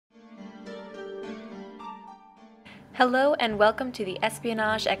Hello and welcome to the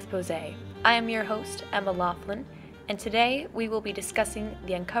Espionage Exposé. I am your host, Emma Laughlin, and today we will be discussing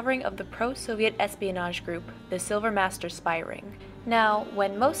the uncovering of the pro-Soviet espionage group, the Silvermaster Spy Ring. Now,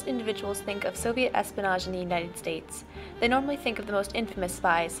 when most individuals think of Soviet espionage in the United States, they normally think of the most infamous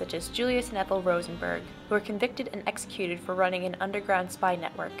spies such as Julius and Ethel Rosenberg, who were convicted and executed for running an underground spy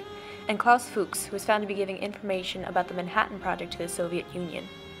network, and Klaus Fuchs, who was found to be giving information about the Manhattan Project to the Soviet Union.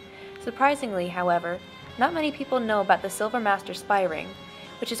 Surprisingly, however, not many people know about the Silvermaster Spy Ring,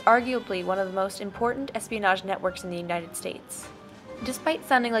 which is arguably one of the most important espionage networks in the United States. Despite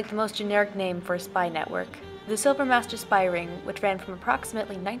sounding like the most generic name for a spy network, the Silvermaster Spy Ring, which ran from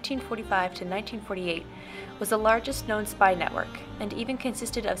approximately 1945 to 1948, was the largest known spy network, and even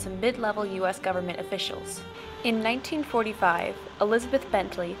consisted of some mid-level U.S. government officials. In 1945, Elizabeth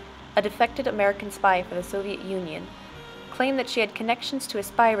Bentley, a defected American spy for the Soviet Union, claimed that she had connections to a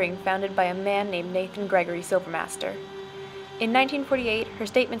spy ring founded by a man named Nathan Gregory Silvermaster. In 1948, her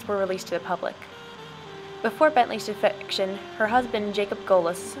statements were released to the public. Before Bentley's defection, her husband, Jacob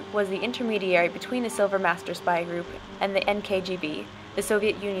Golis, was the intermediary between the Silvermaster spy group and the NKGB, the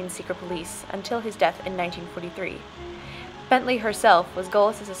Soviet Union's secret police, until his death in 1943. Bentley herself was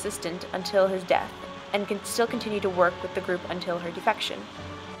Golis' assistant until his death, and still continued to work with the group until her defection.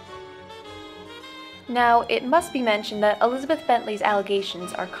 Now, it must be mentioned that Elizabeth Bentley's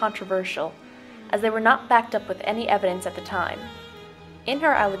allegations are controversial, as they were not backed up with any evidence at the time. In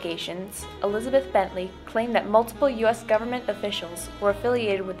her allegations, Elizabeth Bentley claimed that multiple U.S. government officials were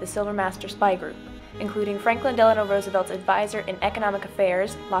affiliated with the Silvermaster spy group, including Franklin Delano Roosevelt's advisor in economic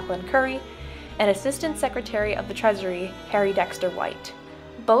affairs, Lachlan Curry, and Assistant Secretary of the Treasury, Harry Dexter White.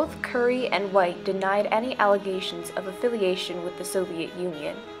 Both Curry and White denied any allegations of affiliation with the Soviet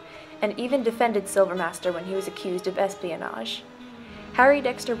Union, and even defended Silvermaster when he was accused of espionage. Harry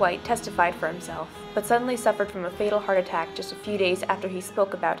Dexter White testified for himself, but suddenly suffered from a fatal heart attack just a few days after he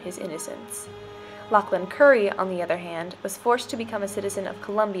spoke about his innocence. Lachlan Curry, on the other hand, was forced to become a citizen of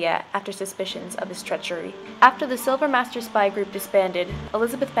Colombia after suspicions of his treachery. After the Silvermaster spy group disbanded,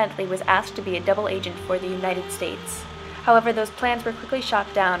 Elizabeth Bentley was asked to be a double agent for the United States. However, those plans were quickly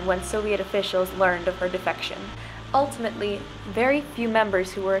shot down when Soviet officials learned of her defection. Ultimately, very few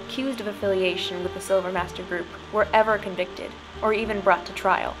members who were accused of affiliation with the Silvermaster group were ever convicted, or even brought to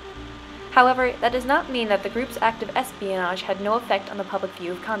trial. However, that does not mean that the group's act of espionage had no effect on the public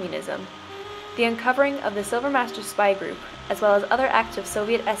view of communism. The uncovering of the Silvermaster spy group, as well as other acts of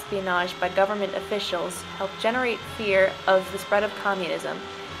Soviet espionage by government officials, helped generate fear of the spread of communism,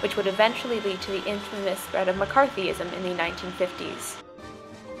 which would eventually lead to the infamous spread of McCarthyism in the 1950s.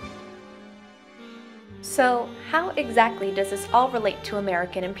 So, how exactly does this all relate to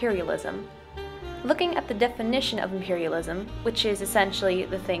American imperialism? Looking at the definition of imperialism, which is essentially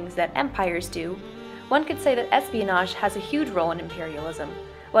the things that empires do, one could say that espionage has a huge role in imperialism,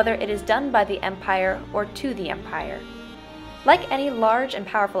 whether it is done by the empire or to the empire. Like any large and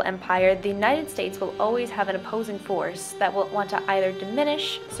powerful empire, the United States will always have an opposing force that will want to either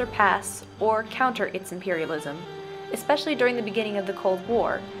diminish, surpass, or counter its imperialism, especially during the beginning of the Cold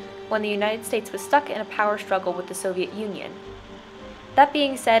War, when the United States was stuck in a power struggle with the Soviet Union. That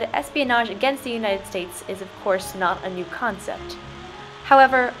being said, espionage against the United States is of course not a new concept.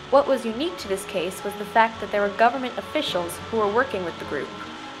 However, what was unique to this case was the fact that there were government officials who were working with the group,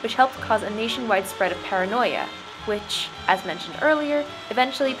 which helped cause a nationwide spread of paranoia, which, as mentioned earlier,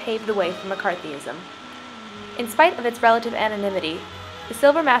 eventually paved the way for McCarthyism. In spite of its relative anonymity, the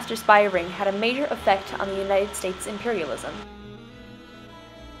Silvermaster spy ring had a major effect on the United States' imperialism.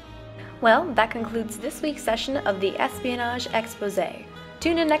 Well, that concludes this week's session of the Espionage Exposé.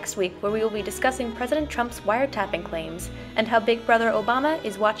 Tune in next week where we will be discussing President Trump's wiretapping claims and how Big Brother Obama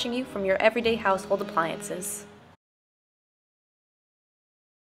is watching you from your everyday household appliances.